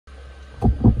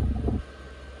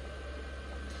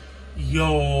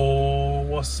Yo,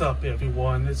 what's up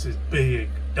everyone? This is Big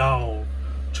Dog.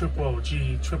 Triple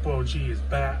OG. Triple OG is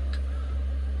back.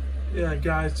 Yeah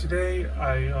guys, today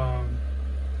I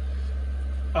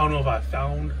don't know if I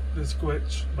found this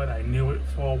glitch, but I knew it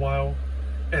for a while.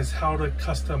 It's how to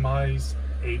customize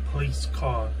a police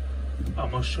car.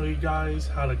 I'm gonna show you guys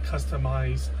how to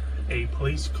customize a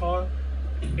police car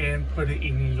and put it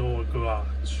in your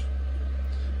garage.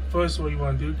 First, what you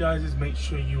want to do guys is make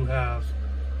sure you have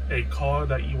a car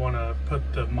that you want to put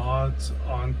the mods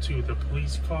onto the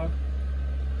police car.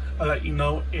 I'll let you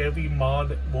know every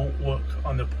mod won't work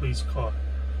on the police car,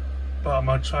 but I'm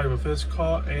gonna try with this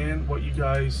car. And what you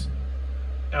guys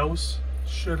else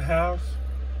should have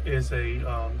is a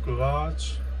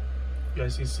garage. You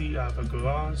guys can see I have a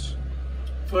garage.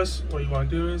 First, what you want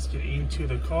to do is get into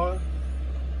the car.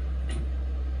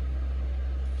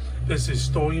 This is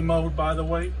story mode, by the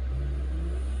way.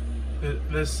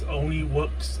 This only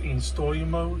works in story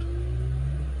mode.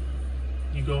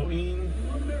 You go in.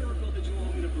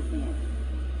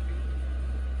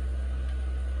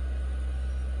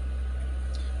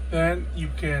 Then you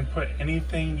can put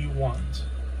anything you want.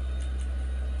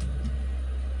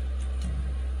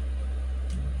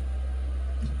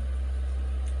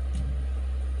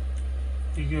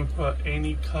 You can put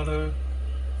any color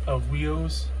of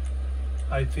wheels,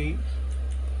 I think,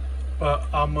 but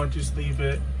I'm gonna just leave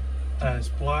it as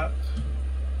black.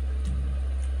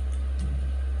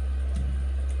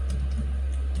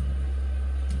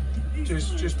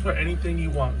 Just put anything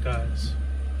you want, guys.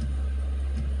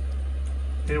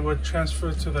 It would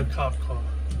transfer to the cop car.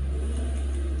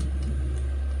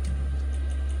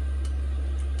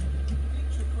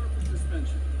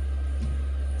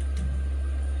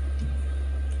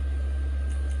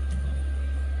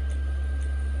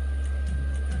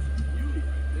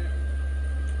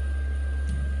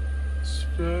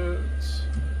 Skirts,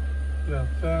 you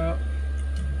have that.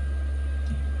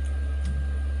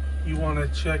 You want to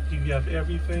check you have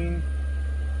everything.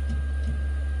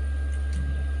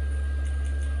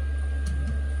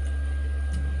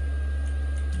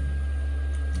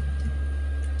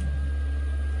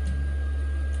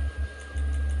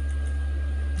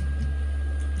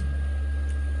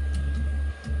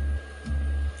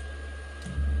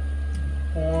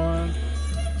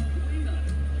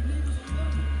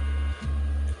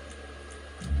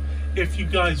 If you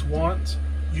guys want,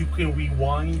 you can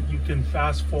rewind, you can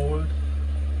fast forward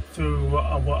through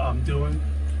what I'm doing.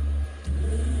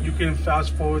 You can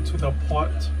fast forward to the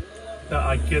part that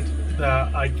I get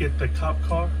the cop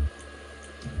car.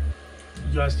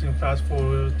 You guys can fast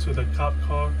forward to the cop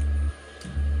car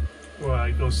where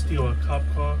I go steal a cop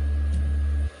car.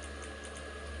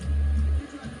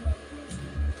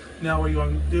 Now what you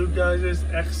want to do guys is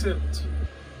exit.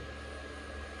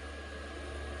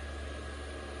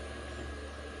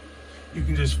 You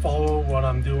can just follow what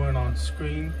I'm doing on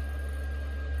screen.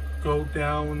 Go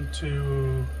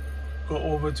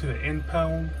over to the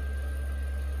impound.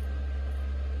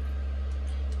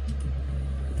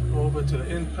 Go over to the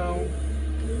impound.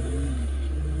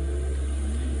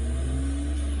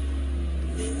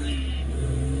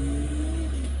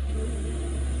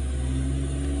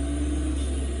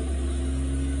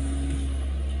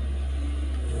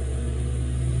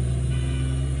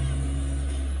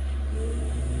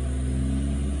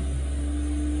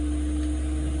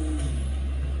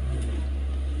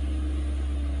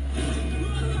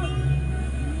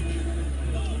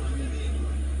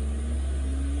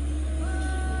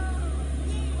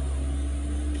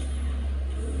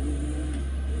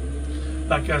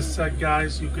 Like I said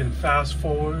guys, you can fast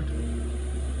forward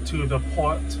to the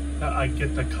part that I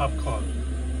get the cop car.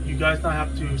 You guys don't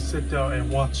have to sit there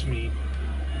and watch me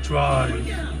drive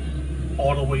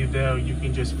all the way there. You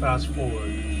can just fast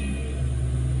forward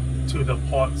to the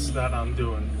parts that I'm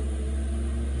doing.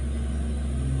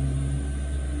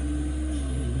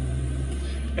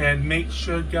 And make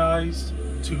sure guys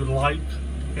to like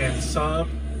and sub.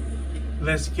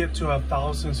 Let's get to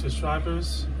 1,000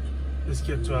 subscribers. Let's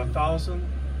get to 1,000.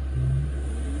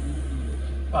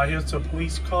 Here's the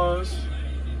police cars.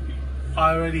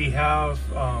 I already have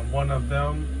one of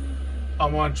them. I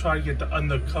want to try to get the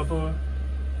undercover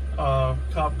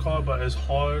cop car, but it's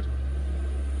hard.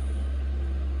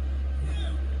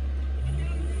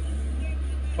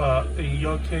 But in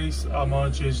your case, I'm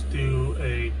gonna just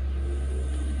do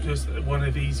just one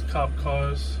of these cop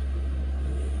cars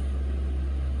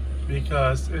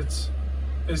because it's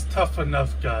tough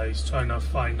enough, guys, trying to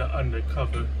find the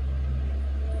undercover.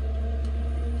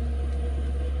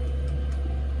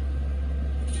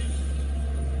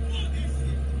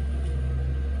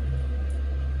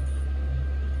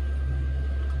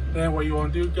 Then what you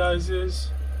want to do, guys,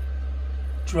 is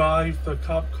drive the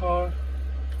cop car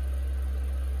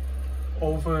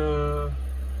over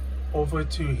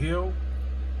to hill.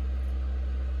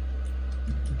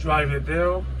 Drive it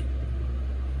there.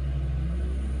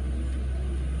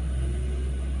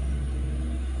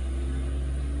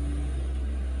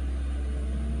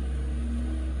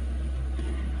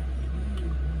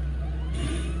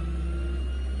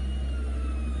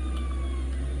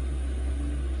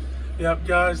 Yep,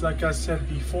 guys, like I said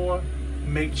before,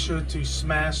 make sure to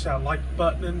smash that like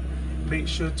button. Make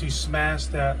sure to smash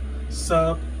that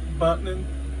sub button.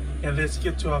 And let's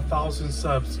get to 1,000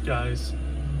 subs, guys.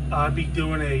 I'll be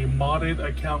doing a modded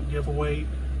account giveaway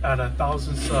at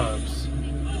 1,000 subs.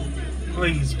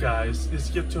 Please, guys,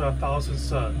 let's get to 1,000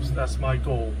 subs. That's my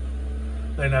goal.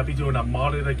 Then I'll be doing a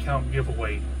modded account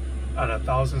giveaway at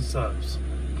 1,000 subs.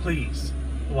 Please,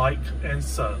 like and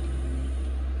sub.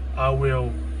 I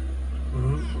will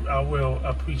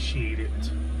appreciate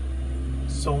it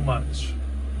so much.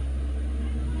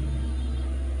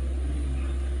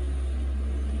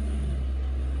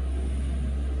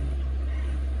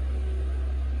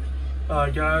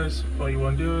 Guys, what you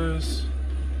want to do is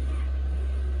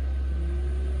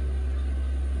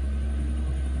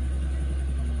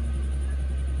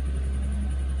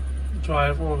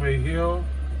drive over here,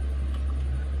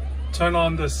 turn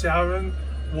on the siren.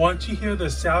 Once you hear the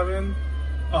siren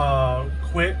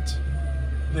quit,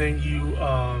 then you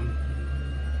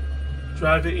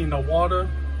drive it in the water.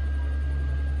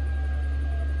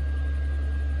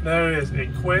 There it is,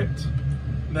 it quit.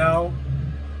 Now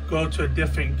go to a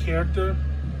different character,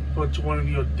 go to one of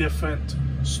your different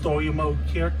story mode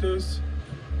characters.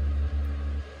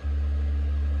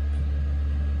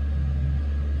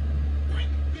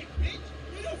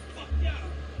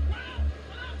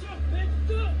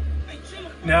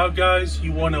 Now, guys,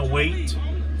 you want to wait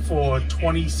for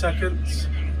 20 seconds.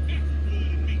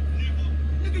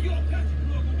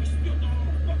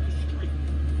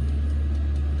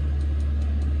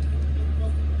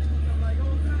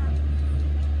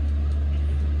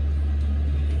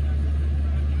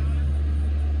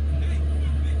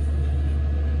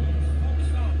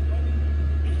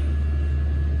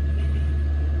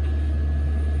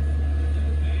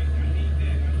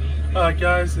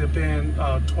 Guys, it's been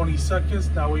 20 seconds.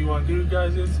 Now what you want to do,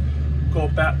 guys, is go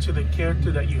back to the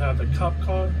character that you have the cop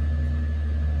car.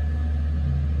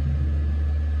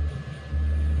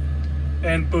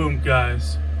 And boom,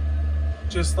 guys.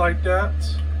 Just like that,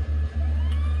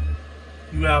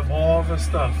 you have all the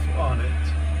stuff on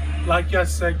it. Like I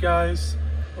said, guys,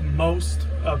 most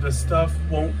of the stuff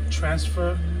won't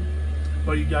transfer.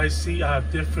 But you guys see I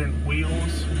have different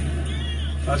wheels.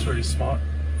 That's really smart.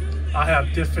 I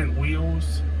have different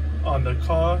wheels on the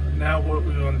car. Now what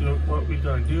we're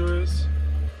gonna do is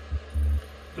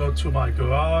go to my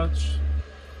garage.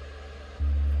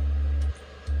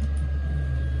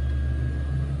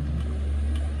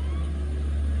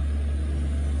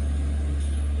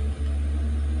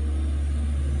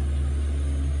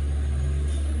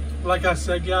 Like I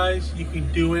said, guys, you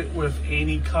can do it with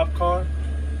any cop car.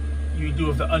 You can do it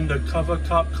with the undercover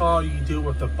cop car, you can do it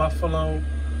with the Buffalo.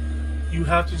 You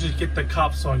have to just get the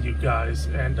cops on you, guys,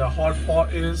 and the hard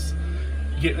part is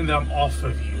getting them off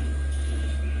of you.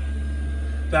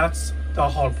 That's the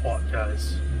hard part,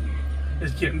 guys,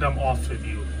 is getting them off of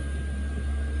you.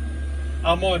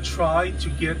 I'm gonna try to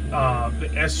get the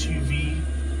SUV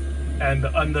and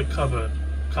the undercover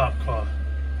cop car.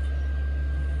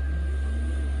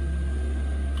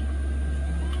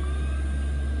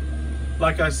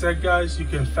 Like I said, guys, you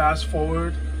can fast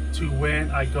forward to when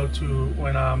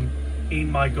I'm in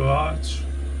my garage.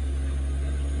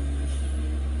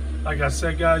 Like I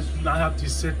said, guys, you do not have to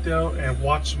sit there and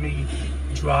watch me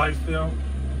drive there.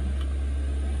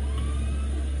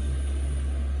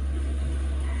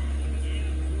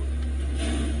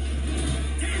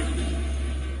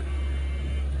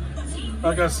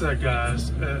 Like I said,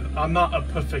 guys, I'm not a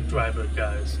perfect driver,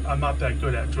 guys. I'm not that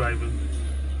good at driving,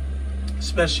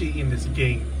 especially in this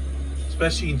game.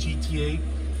 Especially in GTA,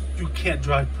 you can't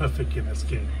drive perfect in this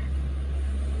game.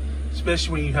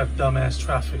 Especially when you have dumbass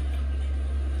traffic.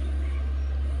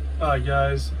 Alright,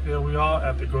 guys, here we are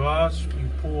at the garage. You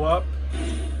pull up,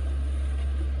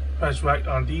 press right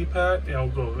on D-pad, and it'll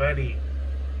go ready.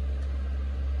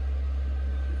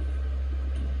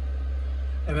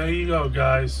 And there you go,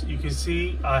 guys. You can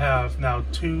see I have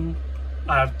two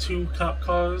cop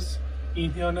cars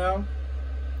in here now.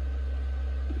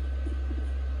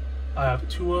 I have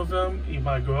two of them in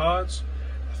my garage.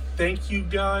 Thank you,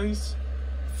 guys,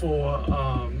 for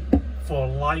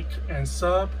like and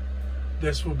sub.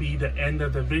 this will be the end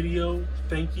of the video.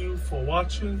 Thank you for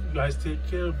watching. You guys take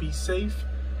care, be safe,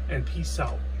 and peace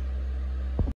out.